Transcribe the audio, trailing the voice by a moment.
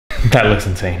That looks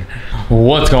insane.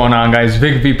 What's going on, guys?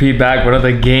 Vic VP back with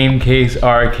another Game Case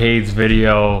Arcades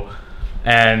video.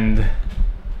 And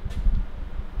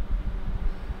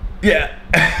yeah.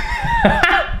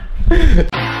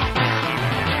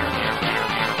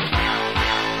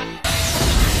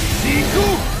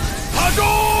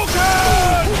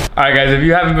 Alright guys, if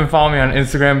you haven't been following me on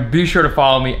Instagram, be sure to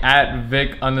follow me at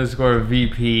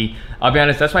Vic_VP. I'll be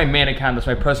honest, that's my main account, that's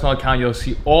my personal account. You'll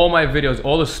see all my videos,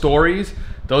 all the stories.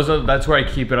 That's where I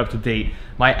keep it up to date.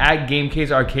 My at Game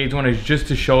Case Arcades one is just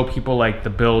to show people like the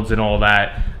builds and all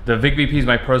that. The Vic VP is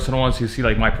my personal one, so you see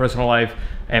like my personal life,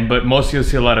 but mostly you'll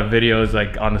see a lot of videos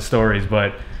like on the stories.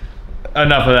 But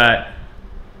enough of that.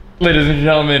 Ladies and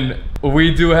gentlemen,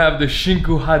 we do have the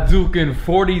Shinku Hadouken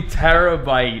 40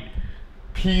 terabyte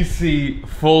PC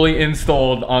fully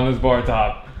installed on this bar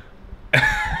top.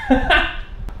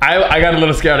 I got a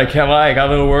little scared, I can't lie. I got a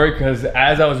little worried because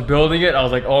as I was building it, I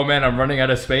was like, oh man, I'm running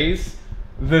out of space.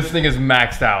 This thing is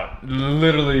maxed out.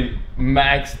 Literally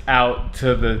maxed out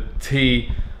to the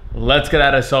T. Let's get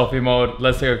out of selfie mode.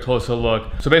 Let's take a closer look.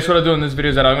 So basically what I do in this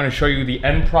video is that I'm going to show you the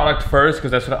end product first,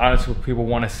 because that's what honestly people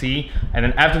want to see. And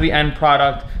then after the end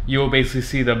product, you will basically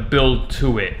see the build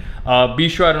to it. Be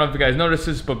sure, I don't know if you guys noticed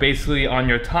this, but basically on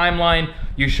your timeline,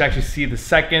 you should actually see the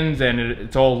seconds, and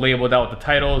it's all labeled out with the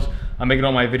titles. I'm making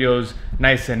all my videos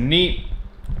nice and neat.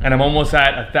 And I'm almost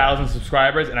at 1,000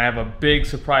 subscribers, and I have a big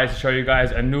surprise to show you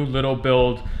guys. A new little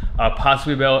build,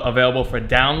 possibly available for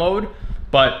download.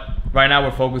 But right now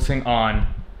we're focusing on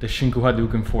the Shinku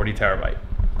Hadouken 40 terabyte.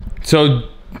 So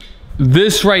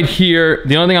this right here,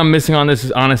 the only thing I'm missing on this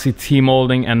is honestly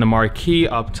T-molding and the marquee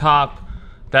up top.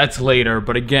 That's later,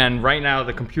 but again, right now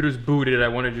the computer's booted. I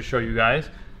wanted to show you guys.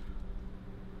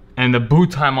 And the boot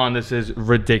time on this is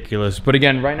ridiculous. But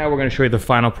again, right now we're gonna show you the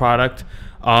final product.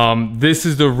 This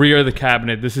is the rear of the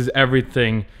cabinet. This is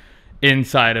everything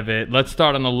inside of it. Let's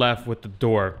start on the left with the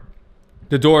door.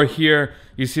 The door here,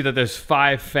 you see that there's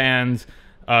 5 fans.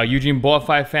 Eugene bought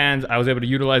 5 fans. I was able to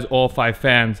utilize all 5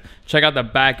 fans. Check out the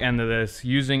back end of this.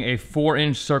 Using a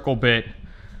 4-inch circle bit.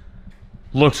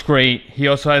 Looks great. He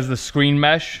also has the screen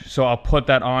mesh, so I'll put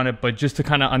that on it. But just to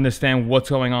kind of understand what's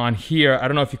going on here, I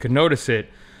don't know if you can notice it,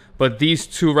 but these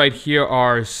two right here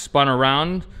are spun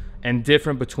around and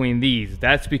different between these.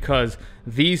 That's because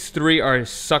these 3 are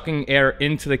sucking air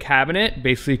into the cabinet,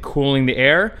 basically cooling the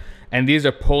air, and these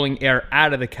are pulling air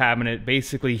out of the cabinet.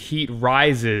 Basically, heat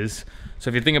rises. So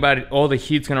if you think about it, all the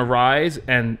heat's gonna rise,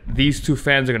 and these 2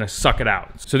 fans are gonna suck it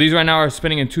out. So these right now are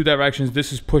spinning in 2 directions.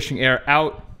 This is pushing air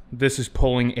out. This is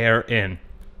pulling air in.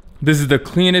 This is the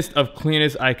cleanest of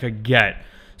cleanest I could get.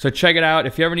 So check it out.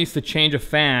 If you ever needs to change a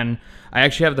fan, I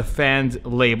actually have the fans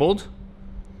labeled.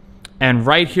 And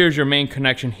right here's your main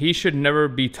connection. He should never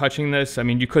be touching this. I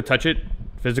mean, you could touch it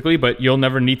physically, but you'll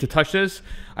never need to touch this.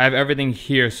 I have everything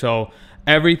here. So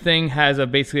everything has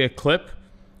basically a clip.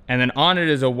 And then on it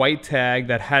is a white tag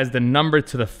that has the number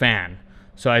to the fan.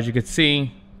 So as you can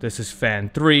see, this is fan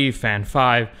 3, fan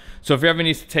 5. So if you ever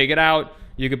needs to take it out,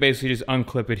 you could basically just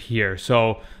unclip it here.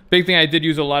 So big thing, I did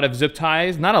use a lot of zip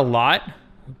ties. Not a lot,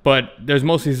 but there's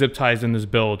mostly zip ties in this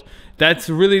build. That's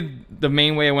really the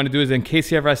main way I want to do is in case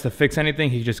he ever has to fix anything,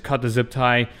 he just cut the zip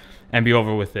tie and be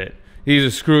over with it. These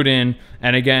are screwed in.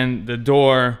 And again, the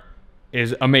door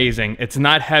is amazing. It's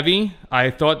not heavy. I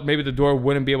thought maybe the door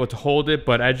wouldn't be able to hold it,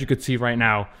 but as you can see right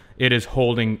now, it is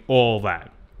holding all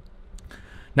that.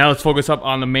 Now let's focus up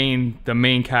on the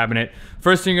main cabinet.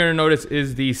 First thing you're gonna notice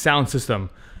is the sound system.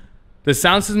 The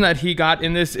sound system that he got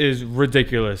in this is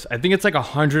ridiculous. I think it's like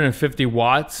 150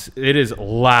 watts. It is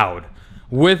loud.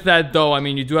 With that though, I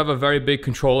mean, you do have a very big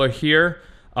controller here.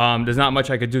 There's not much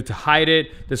I could do to hide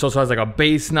it. This also has like a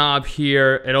bass knob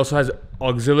here. It also has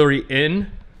auxiliary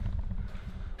in.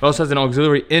 It also has an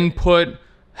auxiliary input,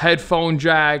 headphone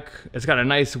jack. It's got a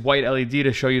nice white LED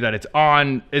to show you that it's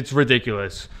on. It's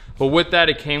ridiculous. But with that,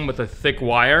 it came with a thick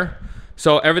wire.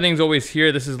 So everything's always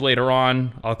here. This is later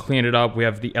on. I'll clean it up. We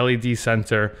have the LED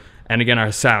sensor and again,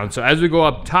 our sound. So as we go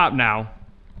up top now,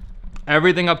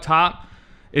 everything up top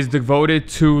is devoted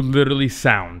to literally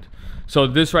sound. So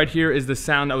this right here is the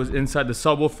sound that was inside the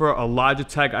subwoofer, a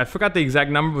Logitech. I forgot the exact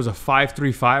number. It was a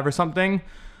 535 or something.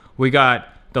 We got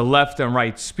the left and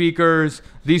right speakers.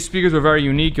 These speakers were very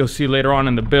unique. You'll see later on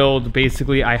in the build.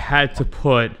 Basically, I had to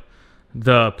put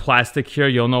the plastic here.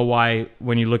 You'll know why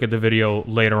when you look at the video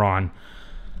later on.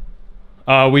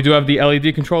 We do have the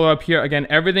LED controller up here. Again,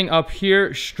 everything up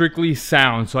here, strictly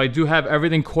sound. So I do have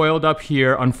everything coiled up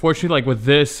here. Unfortunately, like with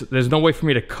this, there's no way for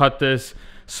me to cut this,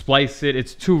 splice it.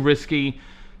 It's too risky.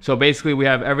 So basically we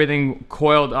have everything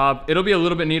coiled up. It'll be a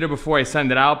little bit neater before I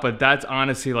send it out, but that's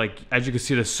honestly, like, as you can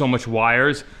see, there's so much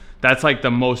wires. That's like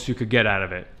the most you could get out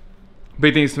of it.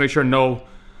 Big thing is to make sure no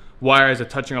wires are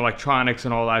touching electronics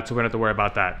and all that, so we don't have to worry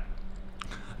about that.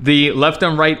 The left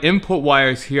and right input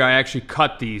wires here, I actually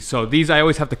cut these. So these I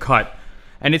always have to cut.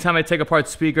 Anytime I take apart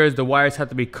speakers, the wires have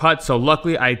to be cut. So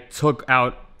luckily I took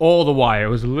out all the wire. It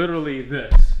was literally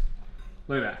this.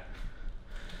 Look at that.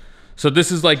 So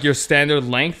this is like your standard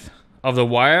length of the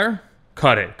wire.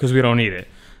 Cut it, because we don't need it.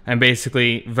 And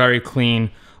basically very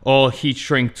clean, all heat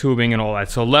shrink tubing and all that.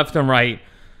 So left and right,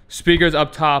 speakers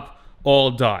up top,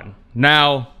 all done.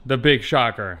 Now, the big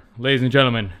shocker. Ladies and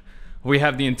gentlemen, we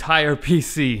have the entire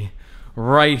PC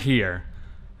right here.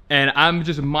 And I'm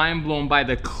just mind blown by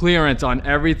the clearance on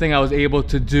everything I was able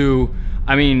to do.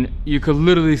 I mean, you could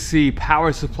literally see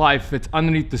power supply fits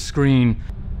underneath the screen.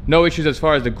 No issues as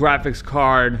far as the graphics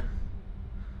card.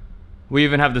 We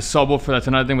even have the subwoofer. That's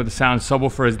another thing with the sound.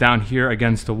 Subwoofer is down here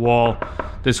against the wall.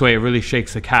 This way it really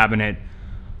shakes the cabinet.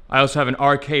 I also have an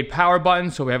arcade power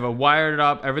button, so we have it wired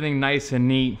up, everything nice and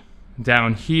neat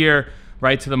down here,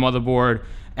 right to the motherboard.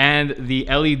 And the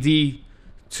LED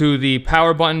to the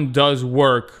power button does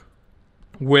work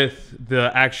with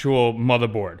the actual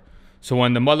motherboard. So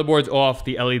when the motherboard's off,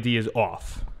 the LED is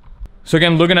off. So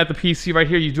again, looking at the PC right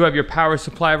here, you do have your power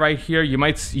supply right here. You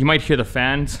might hear the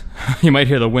fans. You might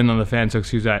hear the wind on the fan, so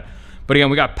excuse that. But again,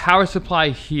 we got power supply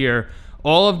here.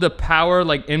 All of the power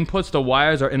like inputs, the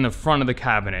wires are in the front of the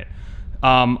cabinet.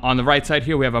 On the right side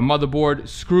here, we have a motherboard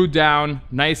screwed down,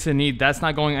 nice and neat. That's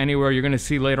not going anywhere. You're gonna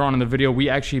see later on in the video, we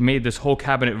actually made this whole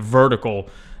cabinet vertical.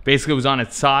 Basically, it was on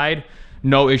its side,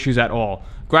 no issues at all.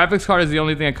 Graphics card is the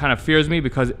only thing that kind of fears me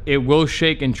because it will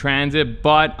shake in transit,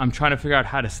 but I'm trying to figure out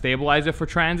how to stabilize it for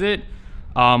transit.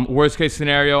 Worst case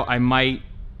scenario, I might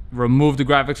remove the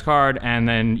graphics card and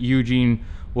then Eugene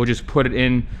will just put it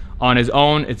in on his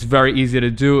own. It's very easy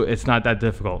to do. It's not that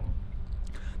difficult.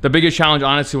 The biggest challenge,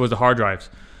 honestly, was the hard drives.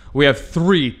 We have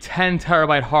 3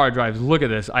 10-terabyte hard drives. Look at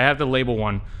this. I have to label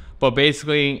one. But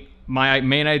basically, my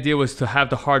main idea was to have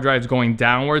the hard drives going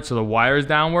downwards, so the wires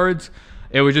downwards.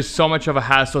 It was just so much of a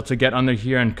hassle to get under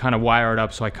here and kind of wire it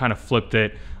up, so I kind of flipped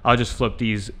it. I'll just flip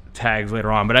these tags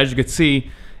later on. But as you can see,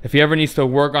 if you ever needs to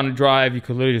work on a drive, you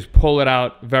could literally just pull it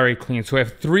out very clean. So we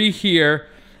have 3 here.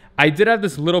 I did have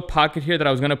this little pocket here that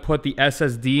I was gonna put the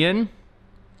SSD in,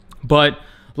 but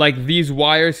like these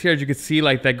wires here, as you can see,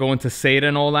 like that go into SATA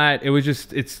and all that, it was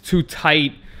just, it's too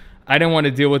tight. I didn't want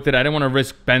to deal with it. I didn't want to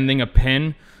risk bending a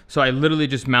pin. So I literally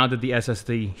just mounted the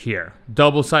SSD here.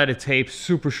 Double-sided tape,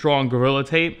 super strong Gorilla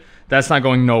tape. That's not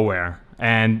going nowhere.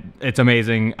 And it's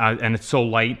amazing, and it's so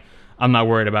light, I'm not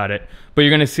worried about it. But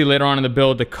you're gonna see later on in the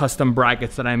build the custom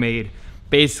brackets that I made,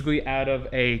 basically out of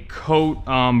a coat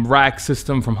rack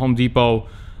system from Home Depot.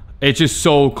 It's just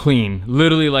so clean.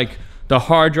 Literally like the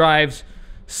hard drives,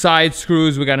 side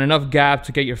screws, we got enough gap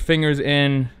to get your fingers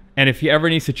in. And if you ever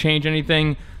need to change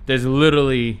anything, there's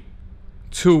literally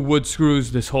 2 wood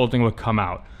screws, this whole thing would come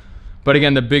out. But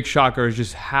again, the big shocker is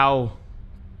just how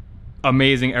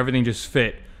amazing everything just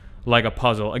fit like a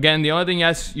puzzle. Again, the only thing,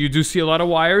 yes, you do see a lot of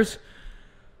wires,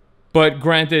 but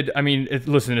granted, I mean,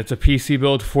 listen, it's a PC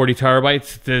build, 40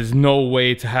 terabytes. There's no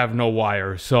way to have no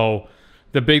wire. So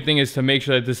the big thing is to make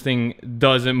sure that this thing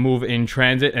doesn't move in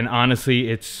transit. And honestly,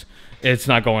 it's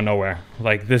not going nowhere.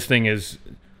 Like this thing is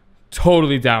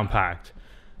totally down packed.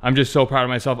 I'm just so proud of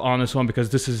myself on this one because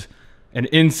this is an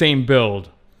insane build,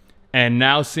 and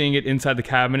now seeing it inside the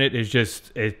cabinet is just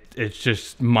it's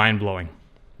just mind-blowing.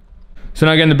 So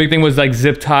now again, the big thing was like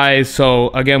zip ties. So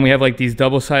again, we have like these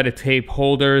double-sided tape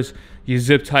holders. You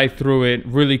zip tie through it,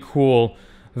 really cool,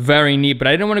 very neat. But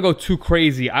I didn't want to go too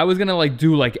crazy. I was gonna like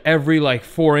do like every like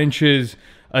 4 inches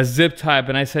a zip tie,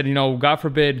 and I said, you know, God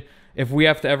forbid if we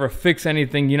have to ever fix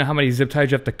anything, you know how many zip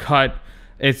ties you have to cut.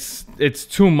 It's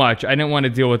too much. I didn't want to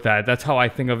deal with that. That's how I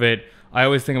think of it. I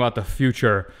always think about the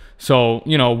future. So,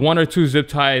 you know, 1 or 2 zip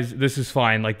ties, this is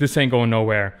fine. Like, this ain't going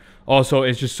nowhere. Also,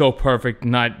 it's just so perfect.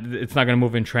 It's not going to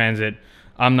move in transit.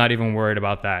 I'm not even worried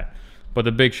about that. But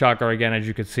the big shocker, again, as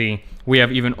you can see, we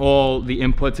have even all the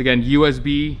inputs. Again,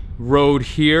 USB road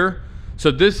here.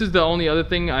 So this is the only other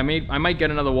thing. I might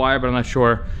get another wire, but I'm not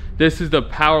sure. This is the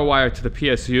power wire to the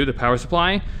PSU, the power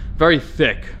supply. Very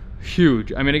thick,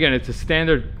 huge. I mean, again, it's a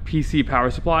standard PC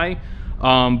power supply.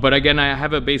 But again, I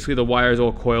have it basically the wires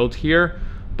all coiled here.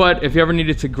 But if you ever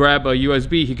needed to grab a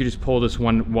USB, you could just pull this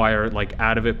one wire like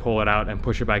out of it, pull it out, and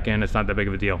push it back in. It's not that big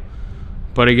of a deal.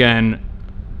 But again,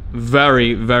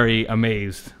 very, very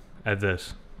amazed at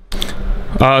this.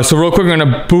 So real quick, I'm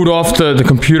gonna boot off the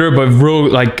computer,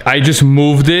 but I just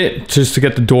moved it just to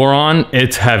get the door on.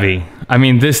 It's heavy. I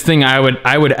mean, this thing, I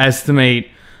would estimate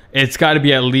it's got to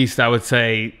be at least, I would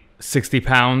say, 60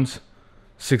 pounds.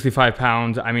 65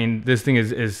 pounds. I mean, this thing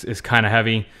is kind of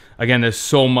heavy. Again, there's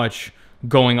so much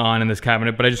going on in this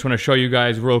cabinet, but I just want to show you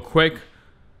guys real quick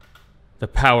the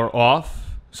power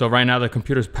off. So right now the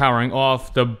computer's powering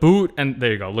off. The boot, and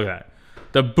there you go, look at that.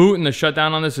 The boot and the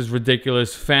shutdown on this is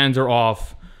ridiculous. Fans are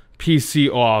off,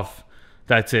 PC off.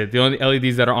 That's it. The only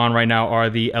LEDs that are on right now are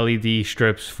the LED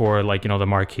strips for, like, you know, the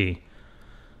marquee.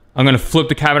 I'm going to flip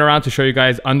the cabinet around to show you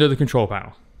guys under the control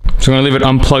panel. So I'm going to leave it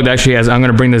unplugged actually, as I'm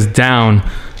going to bring this down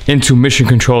into mission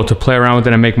control to play around with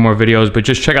it and make more videos. But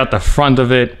just check out the front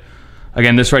of it.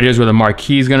 Again, this right here is where the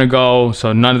marquee is going to go.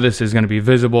 So none of this is going to be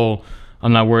visible.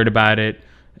 I'm not worried about it.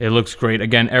 It looks great.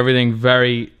 Again, everything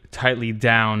very tightly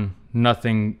down.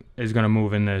 Nothing is going to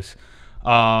move in this. Look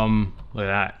at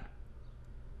that.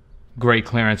 Great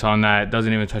clearance on that.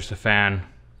 Doesn't even touch the fan.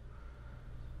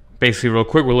 Basically, real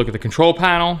quick, we'll look at the control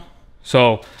panel.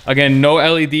 So again, no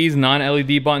LEDs,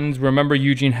 non-LED buttons. Remember,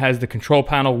 Eugene has the control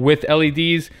panel with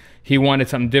LEDs. He wanted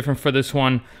something different for this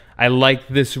one. I like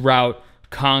this route.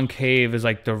 Concave is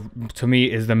like to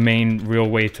me is the main real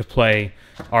way to play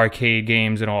arcade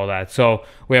games and all that. So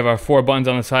we have our 4 buttons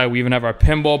on the side. We even have our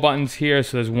pinball buttons here.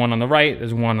 So there's one on the right,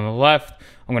 there's one on the left.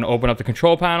 I'm going to open up the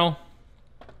control panel.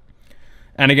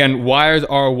 And again, wires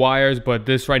are wires, but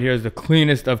this right here is the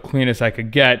cleanest of cleanest I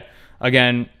could get.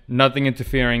 Again, nothing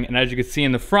interfering. And as you can see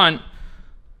in the front,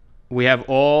 we have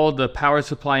all the power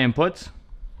supply inputs.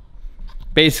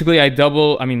 Basically, I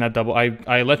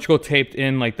electrical taped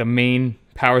in like the main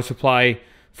power supply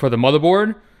for the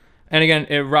motherboard. And again,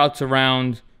 it routes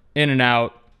around in and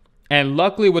out. And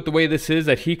luckily with the way this is,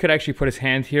 that he could actually put his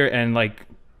hand here and like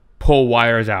pull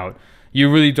wires out.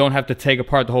 You really don't have to take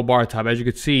apart the whole bar top. As you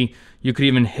can see, you could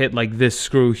even hit like this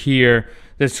screw here.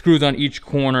 There's screws on each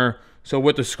corner. So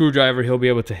with the screwdriver, he'll be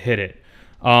able to hit it.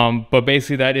 But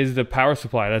basically that is the power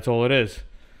supply. That's all it is.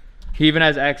 He even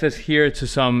has access here to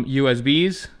some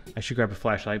USBs. I should grab a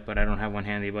flashlight, but I don't have one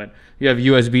handy. But you have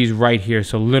USBs right here.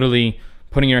 So literally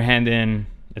putting your hand in,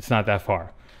 it's not that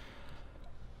far.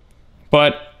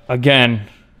 But again,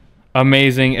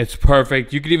 amazing. It's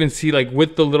perfect. You could even see like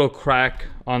with the little crack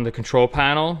on the control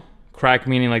panel, crack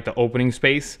meaning like the opening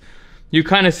space, you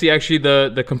kind of see actually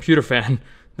the computer fan,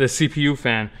 the CPU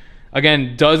fan.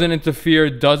 Again, doesn't interfere,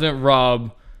 doesn't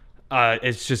rub.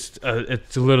 It's just,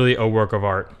 it's literally a work of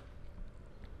art.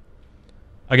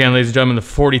 Again, ladies and gentlemen, the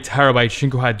 40 terabyte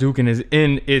Shinko Hadouken is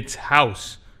in its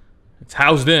house. It's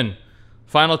housed in.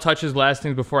 Final touches, last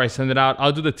things before I send it out.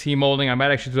 I'll do the T-molding. I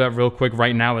might actually do that real quick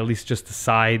right now, at least just the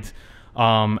sides.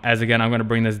 As again, I'm going to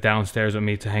bring this downstairs with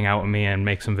me to hang out with me and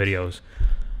make some videos.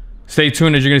 Stay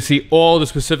tuned, as you're going to see all the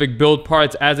specific build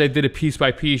parts. As I did it piece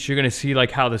by piece, you're going to see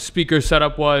like how the speaker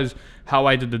setup was, how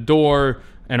I did the door,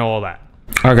 and all that.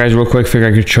 All right, guys, real quick, figure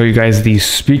I could show you guys the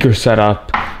speaker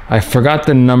setup. I forgot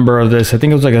the number of this. I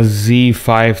think it was like a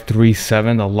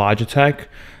Z537, the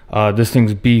Logitech. This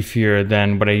thing's beefier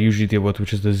than what I usually deal with,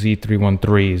 which is the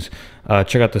Z313s.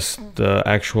 Check out the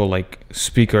actual like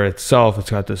speaker itself.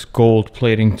 It's got this gold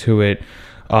plating to it.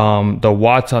 The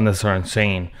watts on this are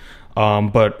insane.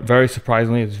 But very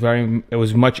surprisingly, it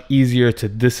was much easier to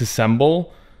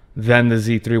disassemble than the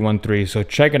Z313. So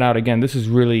check it out. Again, this is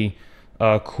really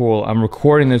cool. I'm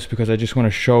recording this because I just want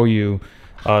to show you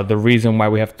the reason why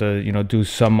we have to, you know, do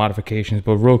some modifications.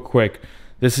 But real quick,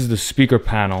 this is the speaker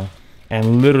panel,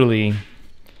 and literally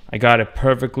I got it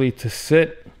perfectly to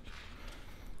sit.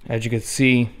 As you can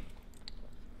see,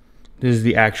 this is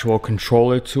the actual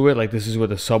controller to it. Like, this is where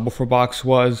the subwoofer box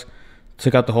was.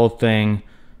 Took out the whole thing,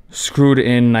 screwed it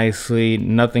in nicely,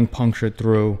 nothing punctured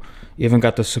through. Even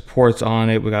got the supports on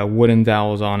it. We got wooden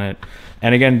dowels on it.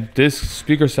 And again, this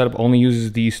speaker setup only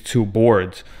uses these 2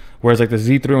 boards, whereas like the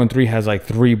Z313 has like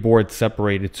 3 boards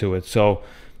separated to it. So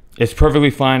it's perfectly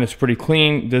fine. It's pretty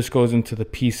clean. This goes into the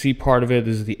PC part of it.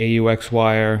 This is the AUX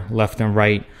wire, left and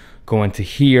right, go into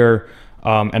here.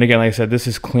 And again, like I said, this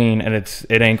is clean, and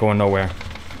it ain't going nowhere.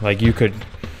 Like you could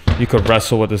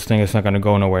wrestle with this thing. It's not going to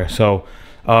go nowhere. So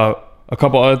a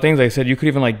couple other things. Like I said, you could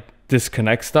even like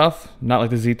disconnect stuff. Not like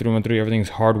the Z313. Everything's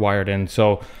hardwired in.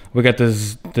 So we got the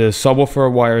subwoofer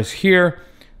wires here.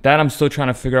 That I'm still trying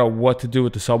to figure out what to do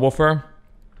with the subwoofer.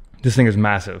 This thing is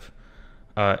massive.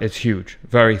 It's huge,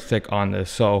 very thick on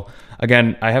this. So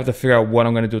again, I have to figure out what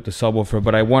I'm going to do with the subwoofer,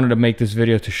 but I wanted to make this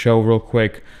video to show real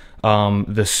quick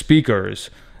the speakers.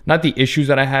 Not the issues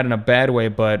that I had in a bad way,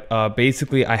 but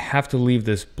basically I have to leave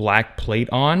this black plate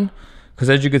on, because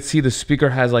as you can see, the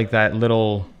speaker has like that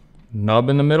little nub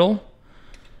in the middle,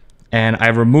 and I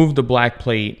removed the black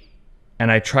plate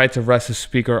and I tried to rest the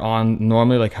speaker on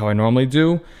normally, like how I normally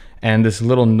do, and this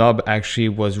little nub actually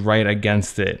was right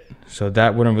against it, so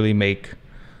that wouldn't really make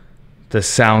to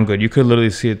sound good. You could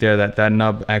literally see it there, that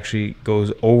nub actually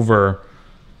goes over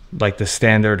like the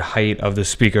standard height of the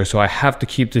speaker. So I have to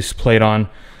keep this plate on.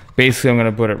 Basically, I'm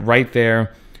gonna put it right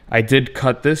there. I did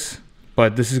cut this,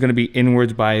 but this is gonna be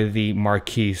inwards by the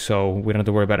marquee, so we don't have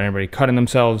to worry about anybody cutting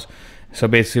themselves. So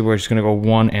basically, we're just gonna go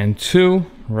 1 and 2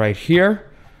 right here.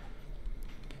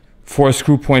 4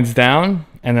 screw points down,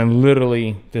 and then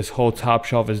literally this whole top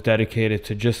shelf is dedicated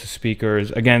to just the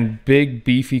speakers. Again, big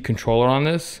beefy controller on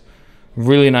this,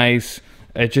 really nice.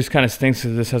 It just kind of stinks that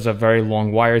this has a very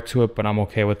long wire to it, but I'm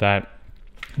okay with that.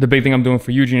 The big thing I'm doing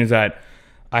for Eugene is that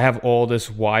I have all this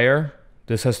wire.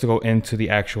 This has to go into the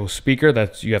actual speaker.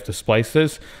 You have to splice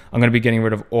this. I'm gonna be getting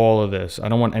rid of all of this. I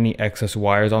don't want any excess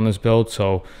wires on this build,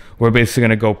 so we're basically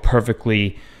gonna go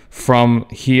perfectly from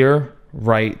here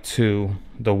right to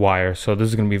the wire. So this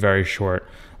is gonna be very short.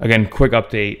 Again, quick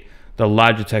update, the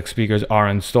Logitech speakers are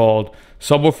installed.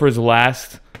 Subwoofers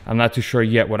last. I'm not too sure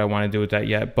yet what I wanna do with that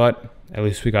yet, but at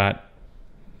least we got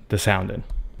the sound in.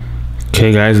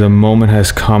 Okay guys, the moment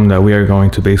has come that we are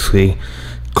going to basically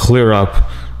clear up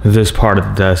this part of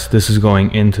the desk. This is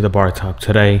going into the bar top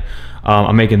today.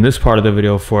 I'm making this part of the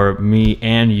video for me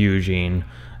and Eugene,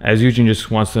 as Eugene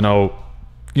just wants to know,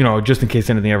 you know, just in case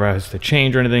anything ever has to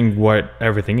change or anything, what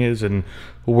everything is and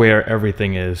where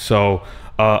everything is. So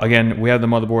again, we have the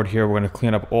motherboard here. We're going to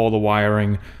clean up all the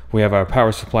wiring. We have our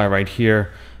power supply right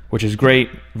here, which is great,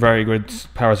 very good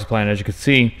power supply. And as you can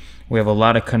see, we have a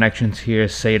lot of connections here,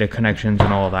 SATA connections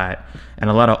and all that, and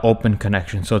a lot of open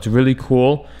connections. So it's really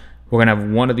cool. We're gonna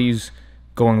have one of these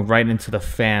going right into the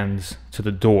fans to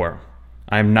the door.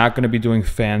 I'm not gonna be doing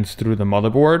fans through the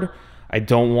motherboard. I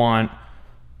don't want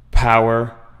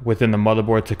power within the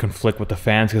motherboard to conflict with the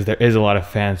fans because there is a lot of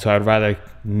fans. So I'd rather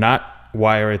not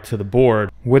wire it to the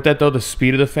board. With that though, the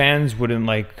speed of the fans wouldn't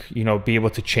be able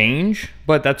to change,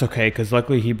 but that's okay because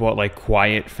luckily he bought like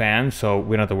quiet fans, so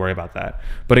we don't have to worry about that.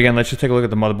 But again, let's just take a look at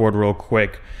the motherboard real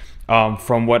quick.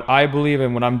 From what I believe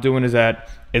and what I'm doing is that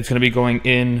it's going to be going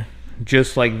in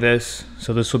just like this.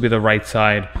 So this will be the right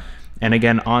side. And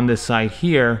again, on this side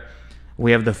here,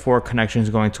 we have the 4 connections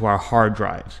going to our hard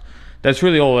drives. That's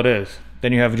really all it is.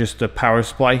 Then you have just the power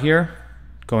supply here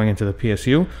going into the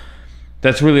PSU.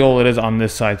 That's really all it is on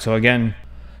this side. So again,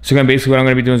 basically what I'm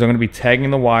going to be doing is I'm going to be tagging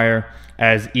the wire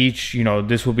as each,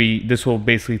 this will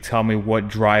basically tell me what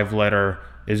drive letter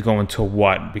is going to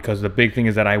what, because the big thing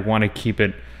is that I want to keep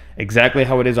it exactly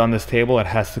how it is on this table. It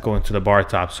has to go into the bar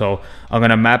top. So I'm going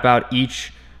to map out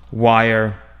each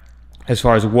wire as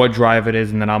far as what drive it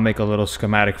is, and then I'll make a little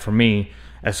schematic for me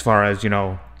as far as,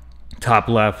 top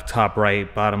left, top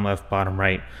right, bottom left, bottom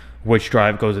right, which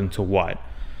drive goes into what.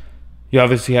 You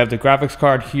obviously have the graphics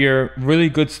card here, really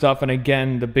good stuff. And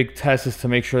again, the big test is to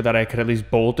make sure that I could at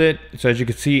least bolt it. So as you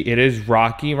can see, it is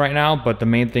rocky right now, but the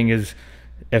main thing is,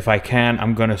 if I can,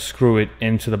 I'm gonna screw it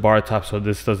into the bar top so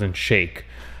this doesn't shake.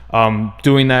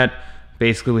 Doing that,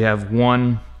 basically we have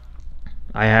one,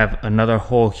 I have another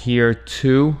hole here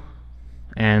too,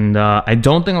 and I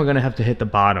don't think I'm gonna have to hit the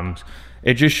bottoms.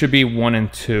 It just should be 1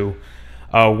 and 2.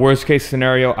 Worst case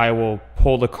scenario, I will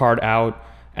pull the card out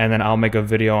and then I'll make a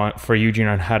video for Eugene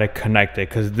on how to connect it,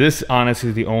 because this honestly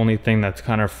is the only thing that's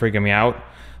kind of freaking me out.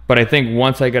 But I think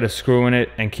once I get a screw in it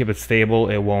and keep it stable,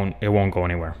 it won't go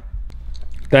anywhere.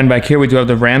 Then back here we do have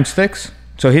the RAM sticks.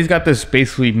 So he's got this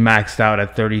basically maxed out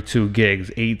at 32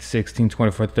 gigs, 8, 16,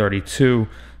 24, 32.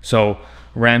 So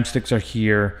RAM sticks are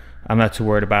here. I'm not too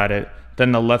worried about it.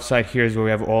 Then the left side here is where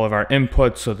we have all of our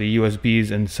inputs, so the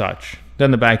USBs and such.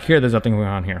 Then the back here, there's nothing going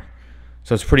on here.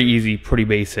 So it's pretty easy, pretty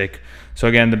basic. So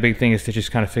again, the big thing is to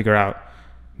just kind of figure out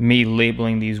me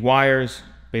labeling these wires,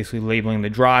 basically labeling the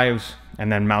drives,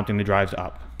 and then mounting the drives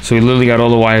up. So we literally got all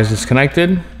the wires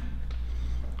disconnected.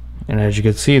 And as you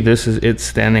can see, this is it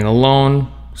standing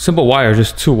alone. Simple wire,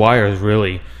 just 2 wires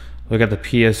really. Look at the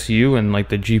PSU and like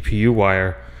the GPU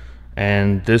wire.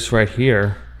 And this right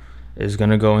here is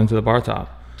gonna go into the bar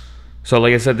top. So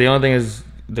like I said, the only thing is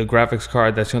the graphics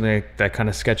card. That's the only thing that kind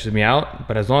of sketches me out.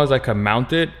 But as long as I can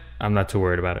mount it, I'm not too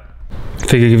worried about it. I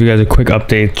figured I'd give you guys a quick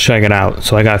update. Check it out.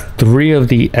 So I got 3 of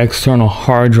the external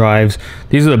hard drives.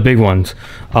 These are the big ones.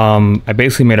 I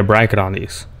basically made a bracket on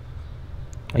these.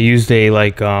 I used a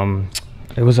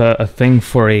it was a thing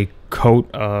for a coat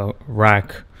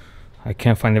rack. I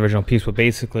can't find the original piece, but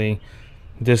basically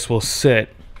this will sit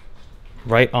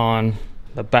right on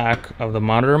the back of the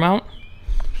monitor mount.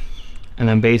 And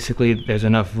then basically there's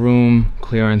enough room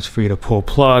clearance for you to pull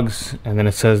plugs, and then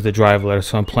it says the drive letter.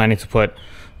 So I'm planning to put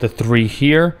the 3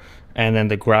 here, and then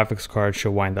the graphics card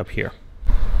should wind up here.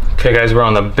 Okay guys, we're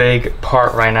on the big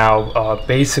part right now.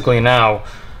 Basically now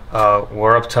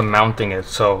we're up to mounting it.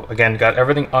 So again, got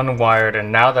everything unwired,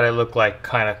 and now that I look like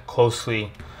kind of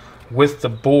closely with the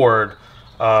board,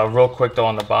 real quick though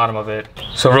on the bottom of it.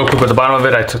 So real quick with the bottom of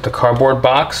it, I took the cardboard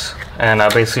box and I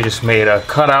basically just made a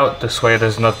cutout. This way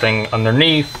there's nothing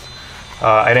underneath.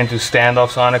 I didn't do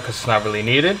standoffs on it because it's not really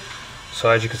needed. So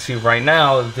as you can see right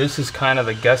now, this is kind of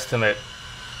the guesstimate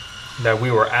that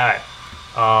we were at.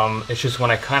 It's just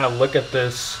when I kind of look at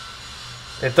this,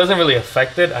 it doesn't really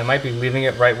affect it. I might be leaving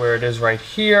it right where it is right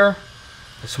here.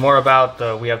 It's more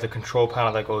about we have the control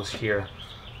panel that goes here.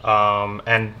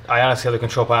 And I honestly have the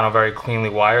control panel very cleanly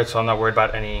wired, so I'm not worried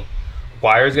about any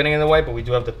wires getting in the way, but we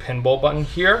do have the pinball button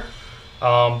here.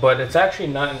 But it's actually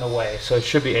not in the way, so it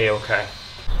should be a-okay.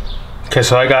 Okay,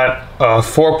 so I got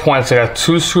 4 points. I got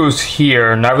 2 screws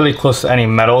here, not really close to any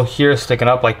metal here, sticking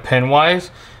up like pin-wise.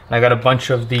 And I got a bunch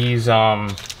of these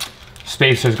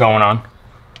spacers going on.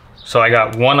 So I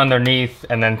got 1 underneath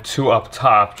and then 2 up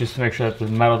top, just to make sure that the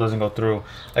metal doesn't go through.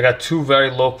 I got 2 very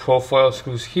low profile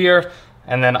screws here,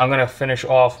 and then I'm gonna finish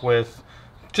off with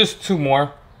just 2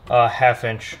 more 1/2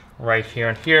 inch right here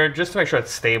and here, just to make sure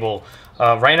it's stable.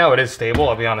 Right now it is stable,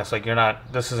 I'll be honest, like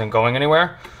this isn't going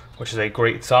anywhere, which is a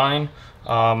great sign.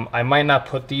 I might not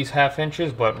put these 1/2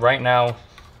 inches, but right now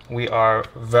we are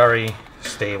very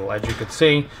stable. As you can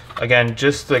see, again,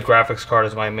 just the graphics card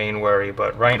is my main worry,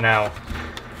 but right now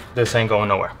this ain't going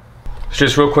nowhere.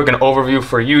 Just real quick, an overview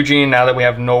for Eugene. Now that we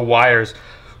have no wires,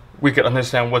 we can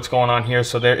understand what's going on here.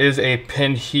 So there is a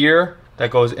pin here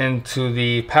that goes into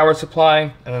the power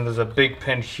supply, and then there's a big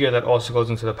pin here that also goes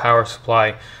into the power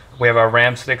supply. We have our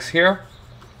RAM sticks here.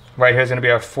 Right here is going to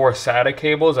be our 4 SATA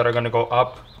cables that are going to go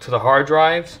up to the hard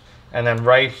drives, and then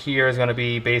right here is going to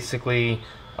be basically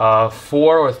 4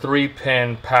 or 3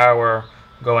 pin power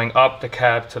going up the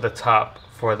cab to the top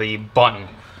for the button.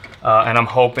 And I'm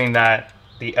hoping that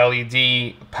the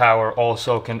LED power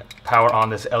also can power on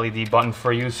this LED button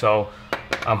for you, so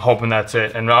I'm hoping that's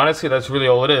it. And honestly, that's really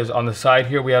all it is. On the side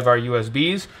here, we have our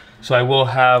USBs, so I will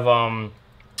have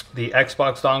the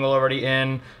Xbox dongle already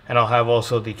in, and I'll have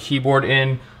also the keyboard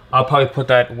in. I'll probably put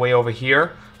that way over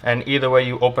here, and either way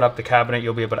you open up the cabinet,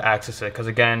 you'll be able to access it, because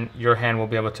again, your hand will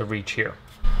be able to reach here.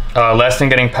 Last thing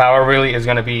getting power really is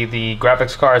going to be the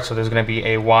graphics card, so there's going to be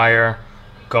a wire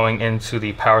going into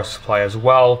the power supply as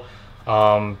well,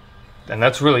 and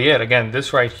that's really it. Again,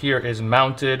 this right here is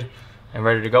mounted and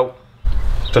ready to go.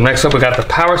 So next up we got the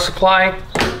power supply,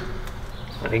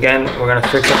 and again we're gonna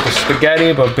fix up the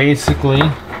spaghetti, but basically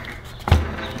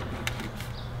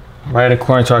right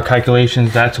according to our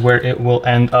calculations, that's where it will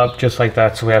end up, just like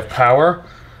that. So we have power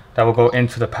that will go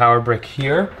into the power brick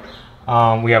here.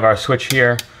 We have our switch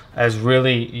here, as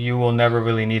really you will never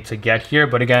really need to get here,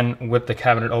 but again, with the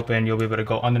cabinet open, you'll be able to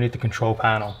go underneath the control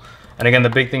panel. And again, the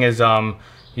big thing is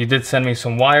you did send me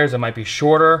some wires that might be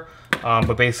shorter,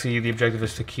 but basically the objective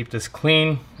is to keep this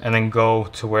clean and then go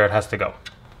to where it has to go.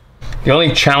 The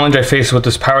only challenge I face with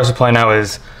this power supply now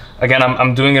is, again,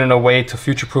 I'm doing it in a way to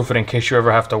future-proof it in case you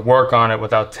ever have to work on it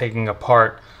without taking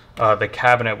apart the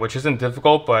cabinet, which isn't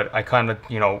difficult, but I kind of,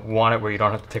 want it where you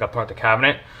don't have to take apart the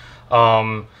cabinet.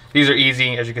 These are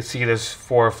easy. As you can see, there's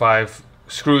 4 or 5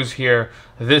 screws here.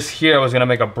 This here, I was gonna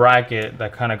make a bracket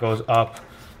that kind of goes up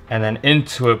and then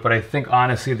into it, but I think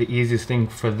honestly the easiest thing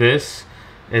for this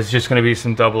is just gonna be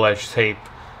some double-edged tape,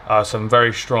 some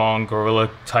very strong Gorilla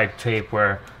type tape,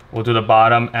 where we'll do the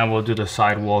bottom and we'll do the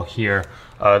side wall here.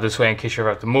 This way, in case you ever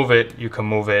have to move it, you can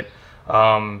move it.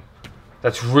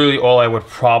 That's really all I would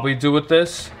probably do with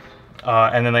this.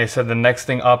 And then like I said, the next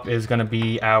thing up is gonna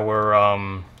be our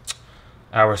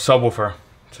subwoofer,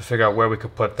 to figure out where we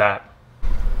could put that.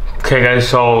 Okay guys,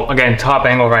 so again, top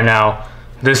angle right now.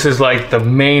 This is like the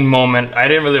main moment. I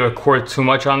didn't really record too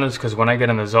much on this because when I get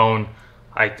in the zone,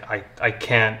 I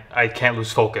can't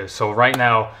lose focus. So right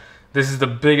now, this is the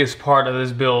biggest part of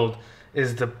this build,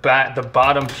 is the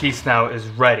bottom piece now is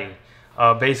ready.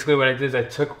 Basically what I did is I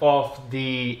took off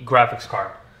the graphics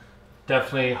card.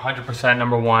 Definitely 100%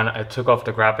 number one, I took off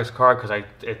the graphics card because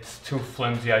it's too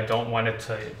flimsy. I don't want it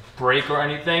to break or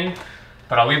anything,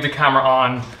 but I'll leave the camera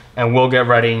on and we'll get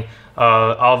ready.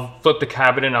 I'll flip the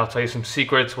cabinet and I'll tell you some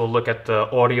secrets. We'll look at the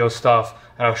audio stuff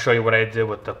and I'll show you what I did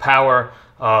with the power.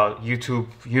 YouTube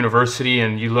University,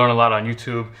 and you learn a lot on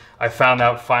YouTube. I found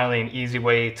out finally an easy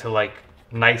way to like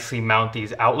nicely mount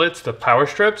these outlets, the power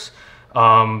strips,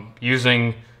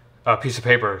 using a piece of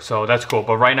paper. So that's cool.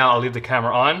 But right now I'll leave the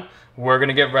camera on. We're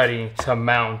gonna get ready to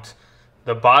mount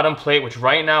the bottom plate, which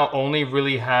right now only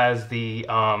really has the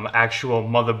actual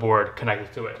motherboard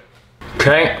connected to it.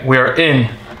 Okay, we are in.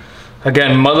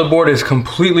 Again, motherboard is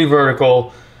completely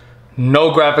vertical,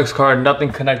 no graphics card,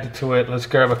 nothing connected to it. Let's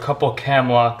grab a couple cam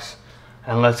locks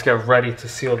and let's get ready to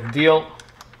seal the deal.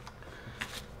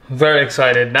 Very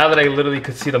excited. Now that I literally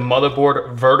could see the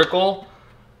motherboard vertical,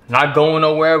 not going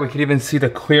nowhere, we could even see the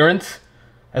clearance.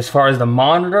 As far as the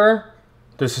monitor,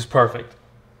 this is perfect.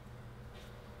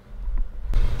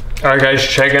 All right guys,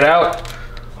 check it out.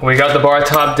 We got the bar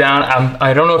top down.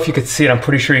 I don't know if you could see it, I'm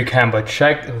pretty sure you can, but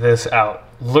check this out.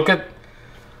 Look at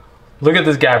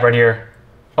this gap right here.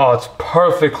 Oh, it's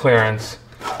perfect clearance.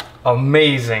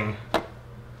 Amazing.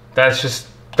 That's just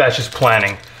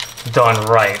planning done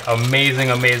right.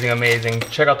 Amazing, amazing, amazing.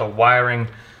 Check out the wiring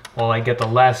while I get the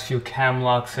last few cam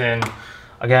locks in.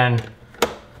 Again,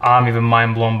 I'm even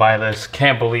mind blown by this.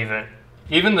 Can't believe it.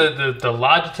 Even the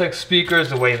Logitech speakers,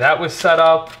 the way that was set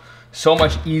up, so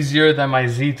much easier than my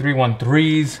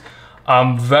Z313s.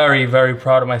 I'm very, very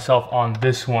proud of myself on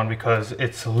this one because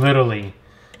it's literally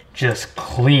just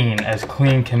clean as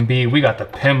clean can be. We got the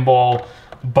pinball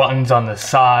buttons on the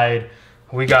side.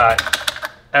 We got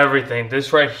everything.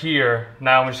 This right here,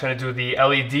 now I'm just gonna do the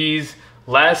LEDs.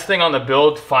 Last thing on the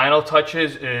build, final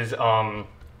touches, is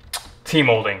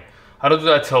T-molding. I don't do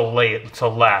that till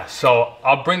last. So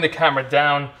I'll bring the camera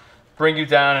down, bring you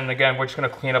down, and again, we're just gonna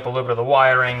clean up a little bit of the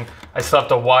wiring. I still have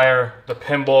to wire the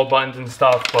pinball buttons and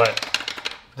stuff,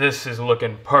 but this is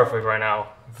looking perfect right now.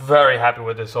 Very happy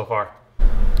with this so far.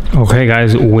 Okay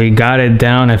guys, we got it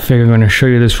down. I figure I'm going to show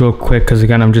you this real quick because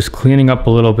again, I'm just cleaning up a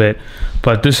little bit,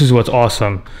 but this is what's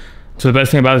awesome. So the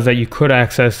best thing about it is that you could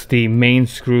access the main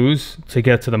screws to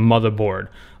get to the motherboard.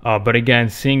 But again,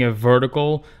 seeing it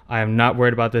vertical, I am not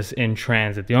worried about this in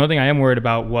transit. The only thing I am worried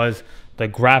about was the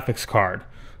graphics card.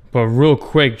 But real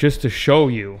quick, just to show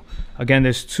you, again,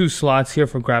 there's 2 slots here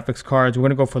for graphics cards. We're going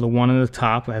to go for the one on the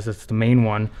top as it's the main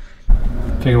one.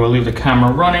 Figure we'll leave the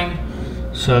camera running.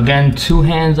 So again, 2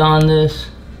 hands on this,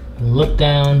 look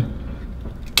down,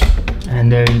 and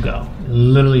there you go. It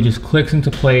literally just clicks into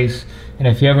place, and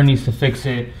if you ever need to fix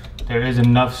it, there is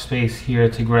enough space here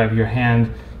to grab your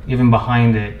hand, even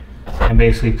behind it, and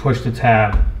basically push the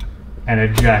tab and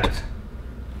eject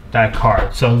that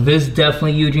card. So this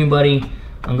definitely, Eugene buddy,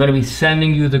 I'm gonna be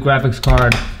sending you the graphics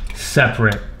card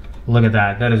separate. Look at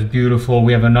that, that is beautiful.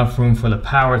 We have enough room for the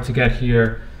power to get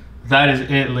here. That is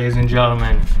it, ladies and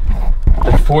gentlemen.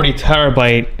 The 40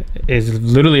 terabyte is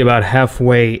literally about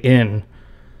halfway in.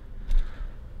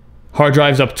 Hard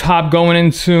drive's up top going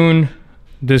in soon.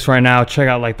 This right now, check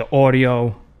out like the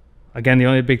audio. Again, the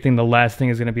only big thing, the last thing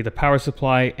is gonna be the power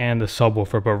supply and the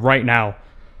subwoofer. But right now,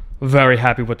 very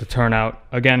happy with the turnout.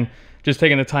 Again, just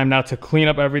taking the time now to clean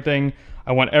up everything.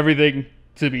 I want everything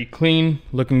to be clean,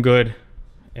 looking good,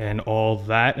 and all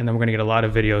that. And then we're gonna get a lot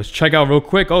of videos. Check out real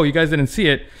quick, oh, you guys didn't see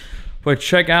it, but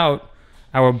check out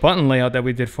our button layout that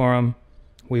we did for him.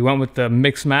 We went with the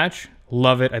mix match.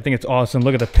 Love it. I think it's awesome.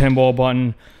 Look at the pinball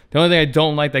button. The only thing I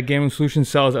don't like that Gaming Solutions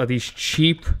sells are these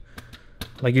cheap,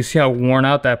 like you see how worn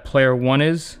out that player 1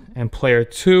 is and player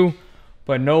 2.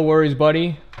 But no worries,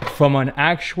 buddy. From an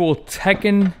actual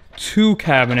Tekken 2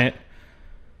 cabinet,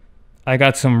 I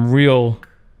got some real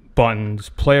buttons.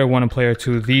 Player 1 and player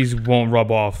 2. These won't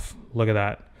rub off. Look at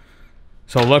that.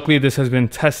 So luckily this has been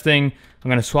testing. I'm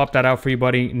gonna swap that out for you,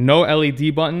 buddy. No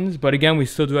LED buttons, but again, we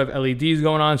still do have LEDs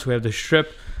going on, so we have the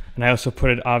strip, and I also put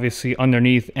it obviously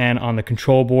underneath and on the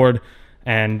control board,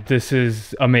 and this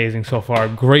is amazing so far.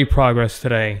 Great progress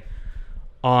today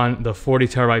on the 40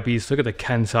 terabyte beast. Look at the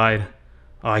Ken side.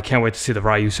 Oh, I can't wait to see the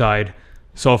Ryu side.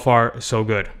 So far, so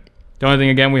good. The only thing,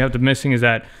 again, we have the missing is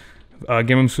that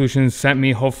Gaming Solutions sent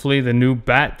me, hopefully, the new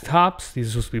bat tops. These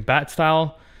are supposed to be bat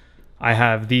style. I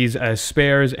have these as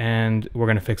spares, and we're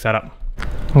gonna fix that up.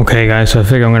 Okay guys, so I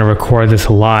figure I'm gonna record this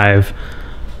live.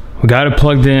 We got it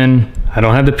plugged in. I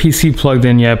don't have the PC plugged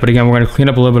in yet, but again, we're gonna clean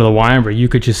up a little bit of the wiring, but you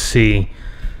could just see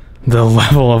the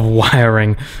level of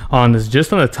wiring on this.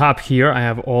 Just on the top here, I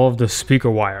have all of the speaker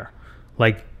wire.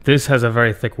 Like, this has a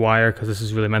very thick wire because this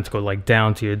is really meant to go like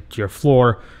down to your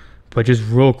floor. But just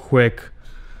real quick,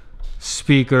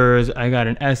 speakers, I got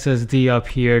an SSD up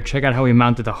here. Check out how we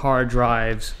mounted the hard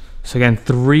drives. So again,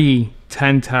 3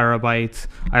 10 terabytes.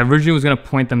 I originally was gonna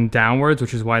point them downwards,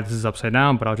 which is why this is upside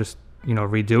down, but I'll just, you know,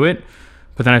 redo it.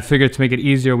 But then I figured to make it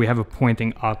easier, we have it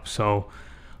pointing up. So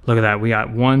look at that, we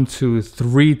got 1, 2,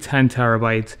 3 10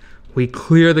 terabytes. We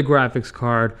clear the graphics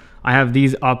card. I have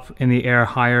these up in the air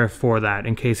higher for that,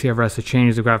 in case he ever has to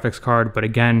change the graphics card. But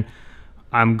again,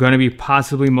 I'm gonna be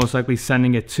possibly most likely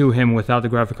sending it to him without the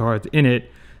graphics card in it.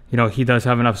 You know, he does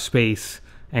have enough space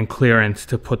and clearance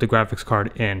to put the graphics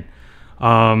card in.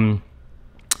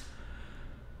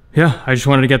 Yeah, I just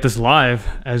wanted to get this live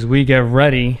as we get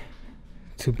ready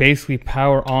to basically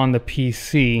power on the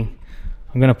PC.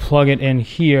 I'm gonna plug it in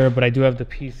here, but I do have the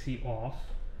PC off.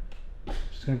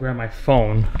 Just gonna grab my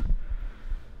phone.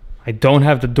 I don't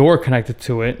have the door connected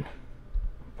to it,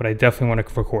 but I definitely want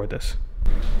to record this.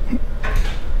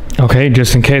 Okay,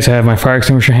 just in case, I have my fire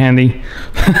extinguisher handy.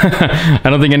 I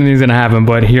don't think anything's gonna happen,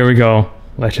 but here we go.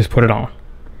 Let's just put it on.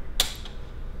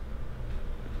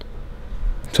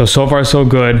 So far so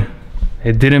good.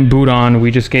 It didn't boot on. We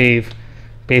just gave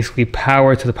basically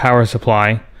power to the power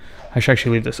supply. I should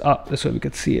actually leave this up this way we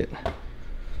could see it.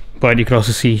 But you can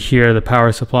also see here the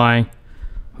power supply.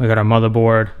 We got our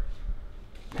motherboard.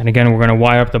 And again, we're gonna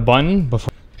wire up the button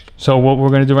before. So what we're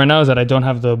gonna do right now is that I don't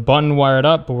have the button wired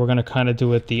up, but we're gonna kind of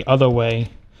do it the other way,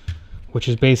 which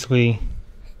is basically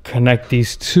connect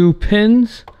these two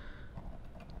pins.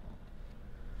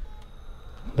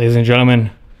 Ladies and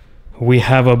gentlemen, we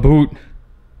have a boot.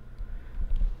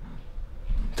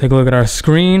 Take a look at our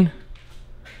screen.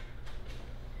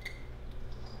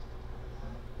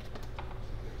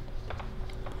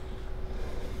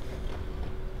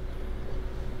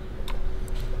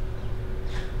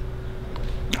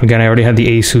 Again, I already had the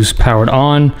Asus powered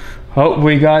on. Oh,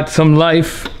 we got some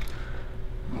life.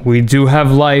 We do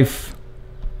have life.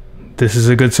 This is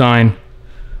a good sign.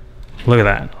 Look at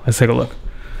that. Let's take a look.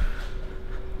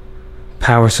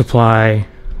 Power supply,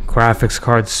 graphics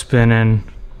card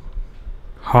spinning,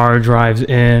 hard drives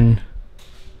in.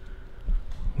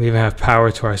 We even have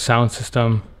power to our sound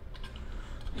system.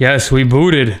 Yes, we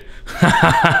booted.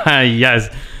 Yes,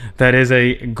 that is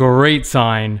a great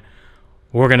sign.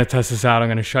 We're gonna test this out. I'm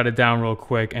gonna shut it down real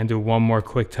quick and do one more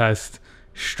quick test,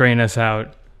 straighten us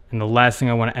out. And the last thing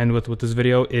I wanna end with this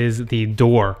video is the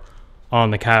door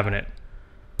on the cabinet.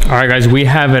 All right, guys, we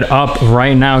have it up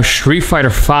right now. Street Fighter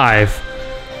V,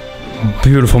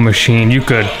 beautiful machine. You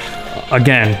could,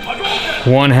 again,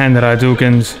 one-handed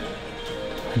Hadoukens.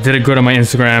 I did it good on my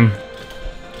Instagram.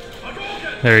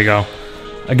 There you go.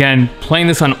 Again, playing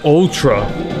this on Ultra.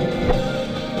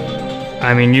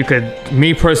 I mean, you could,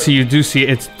 me personally, you do see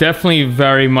it's definitely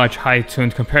very much high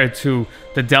tuned compared to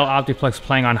the Dell Optiplex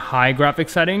playing on high graphic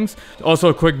settings. Also,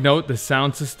 a quick note, the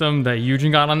sound system that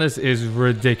Eugene got on this is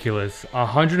ridiculous.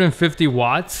 150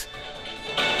 watts.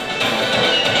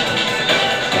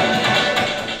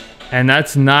 And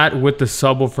that's not with the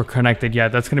subwoofer connected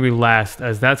yet. That's gonna be last,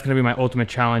 as that's gonna be my ultimate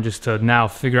challenge, is to now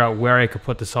figure out where I could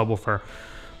put the subwoofer.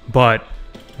 But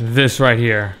this right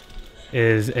here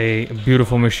is a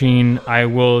beautiful machine. I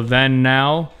will then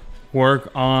now work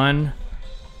on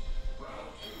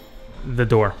the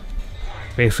door,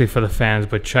 basically for the fans,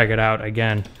 but check it out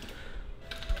again.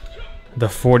 The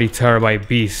 40 terabyte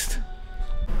beast.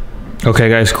 Okay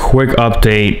guys, quick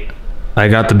update. I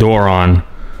got the door on.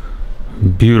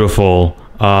 Beautiful.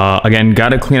 Again, got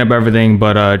to clean up everything,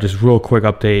 but just real quick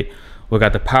update. We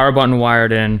got the power button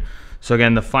wired in. So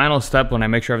again, the final step when I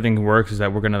make sure everything works is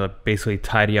that we're gonna basically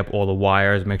tidy up all the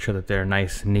wires, make sure that they're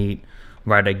nice, neat,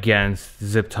 right against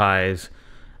zip ties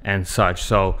and such.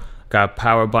 So got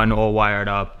power button all wired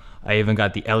up. I even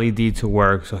got the LED to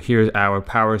work. So here's our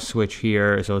power switch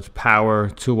here. So it's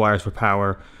power, 2 wires for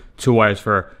power, 2 wires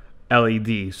for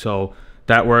LED. So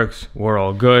that works, we're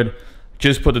all good.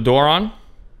 Just put the door on.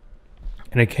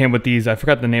 And it came with these, I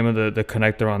forgot the name of the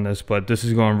connector on this, but this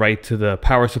is going right to the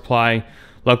power supply.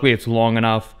 Luckily, it's long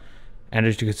enough. And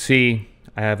as you can see,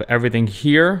 I have everything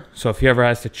here. So if he ever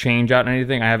has to change out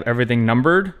anything, I have everything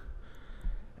numbered.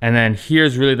 And then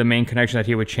here's really the main connection that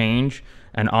he would change.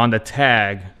 And on the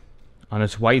tag, on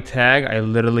this white tag, I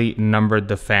literally numbered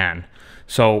the fan.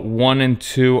 So 1 and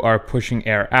 2 are pushing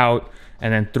air out,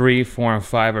 and then 3, 4, and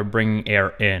 5 are bringing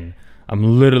air in.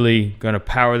 I'm literally gonna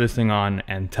power this thing on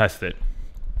and test it.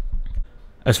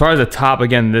 As far as the top,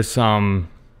 again, this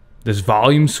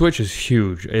volume switch is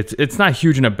huge. It's not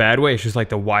huge in a bad way. It's just like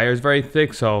the wire is very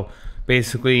thick. So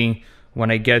basically, when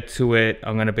I get to it,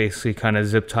 I'm gonna basically kind of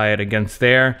zip tie it against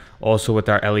there, also with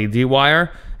our LED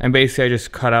wire. And basically, I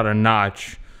just cut out a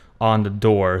notch on the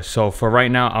door. So for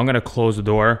right now, I'm gonna close the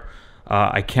door.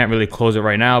 I can't really close it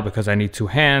right now because I need 2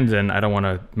 hands and I don't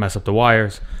wanna mess up the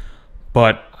wires.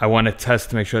 But I wanna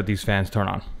test to make sure that these fans turn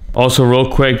on. Also, real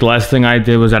quick, the last thing I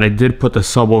did was that I did put the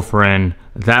subwoofer in.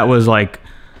 That was like,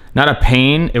 not a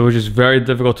pain, it was just very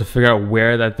difficult to figure out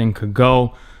where that thing could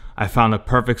go. I found the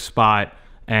perfect spot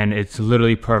and it's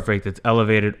literally perfect. It's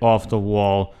elevated off the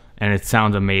wall and it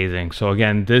sounds amazing. So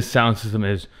again, this sound system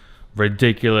is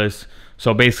ridiculous.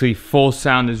 So basically full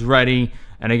sound is ready.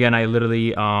 And again, I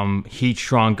literally heat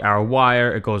shrunk our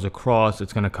wire. It goes across,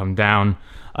 it's gonna come down.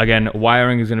 Again,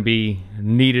 wiring is gonna be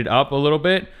kneaded up a little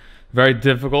bit. Very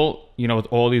difficult, you know, with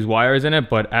all these wires in it,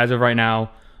 but as of right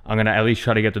now, I'm gonna at least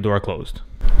try to get the door closed.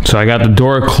 So I got the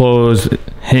door closed,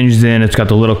 hinged in, it's got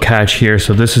the little catch here,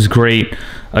 so this is great.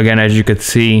 Again, as you could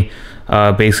see,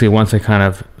 basically once I kind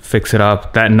of fix it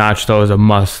up. That notch though is a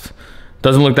must.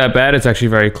 Doesn't look that bad. It's actually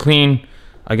very clean.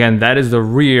 Again, that is the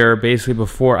rear. Basically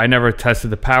before, I never tested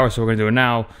the power, so we're gonna do it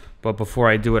now. But before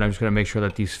I do it, I'm just gonna make sure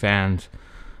that these fans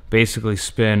basically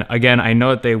spin. Again, I know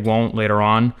that they won't later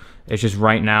on. It's just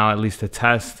right now, at least to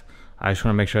test, I just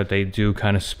wanna make sure that they do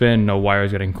kind of spin, no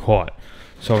wires getting caught.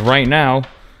 So right now,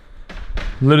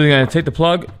 literally gonna take the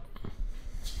plug.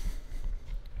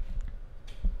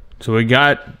 So we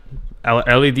got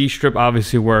LED strip,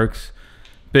 obviously works.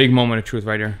 Big moment of truth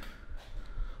right here.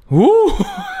 Woo!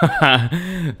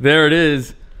 There it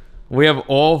is. We have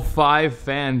all 5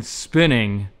 fans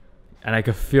spinning, and I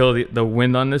can feel the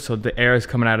wind on this. So the air is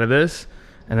coming out of this,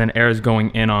 and then air is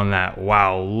going in on that.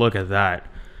 Wow, look at that.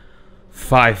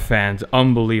 5 fans,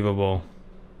 unbelievable.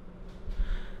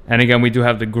 And again, we do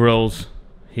have the grills.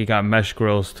 He got mesh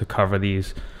grills to cover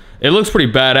these. It looks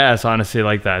pretty badass, honestly,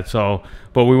 like that. So,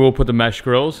 but we will put the mesh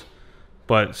grills.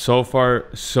 But so far,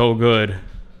 so good.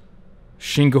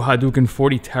 Shinku Hadouken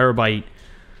 40 terabyte.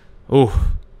 Ooh,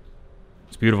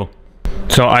 it's beautiful.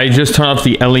 So I just turned off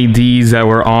the LEDs that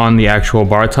were on the actual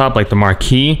bar top, like the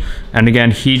marquee. And again,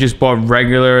 he just bought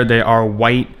regular, they are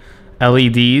white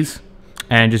LEDs.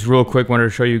 And just real quick, wanted to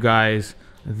show you guys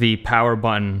the power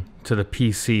button to the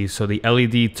PC. So the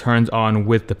LED turns on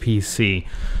with the PC.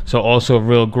 So also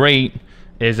real great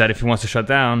is that if he wants to shut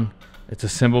down, it's a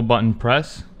simple button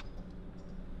press.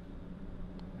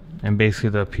 And basically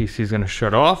the PC is gonna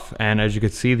shut off. And as you can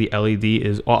see, the LED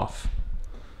is off.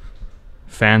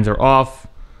 Fans are off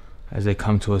as they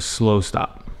come to a slow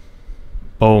stop.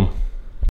 Boom.